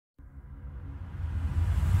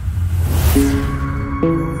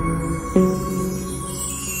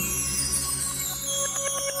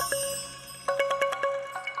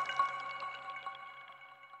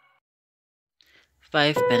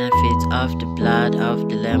5 benefits of the blood of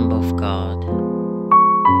the Lamb of God.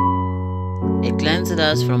 It cleanses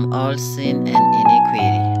us from all sin and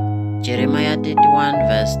iniquity. Jeremiah 31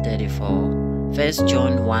 verse 34. 1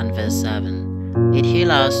 John 1 verse 7. It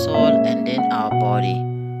heals our soul and then our body.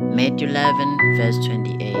 Matthew 11 verse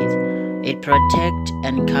 28. It protects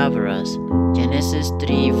and covers us. Genesis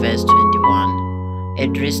 3 verse 21.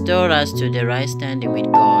 It restores us to the right standing with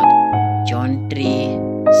God. John 3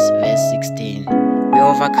 verse 16. We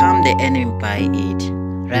overcome the enemy by it.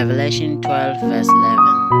 Revelation 12 verse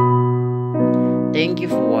 11. Thank you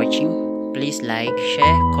for watching. Please like,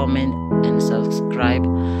 share, comment and subscribe,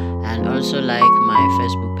 and also like my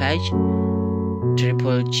Facebook page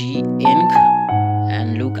Triple G Inc.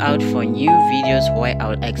 and look out for new videos where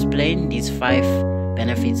I'll explain these 5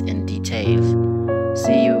 benefits in detail.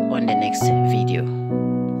 See you on the next video.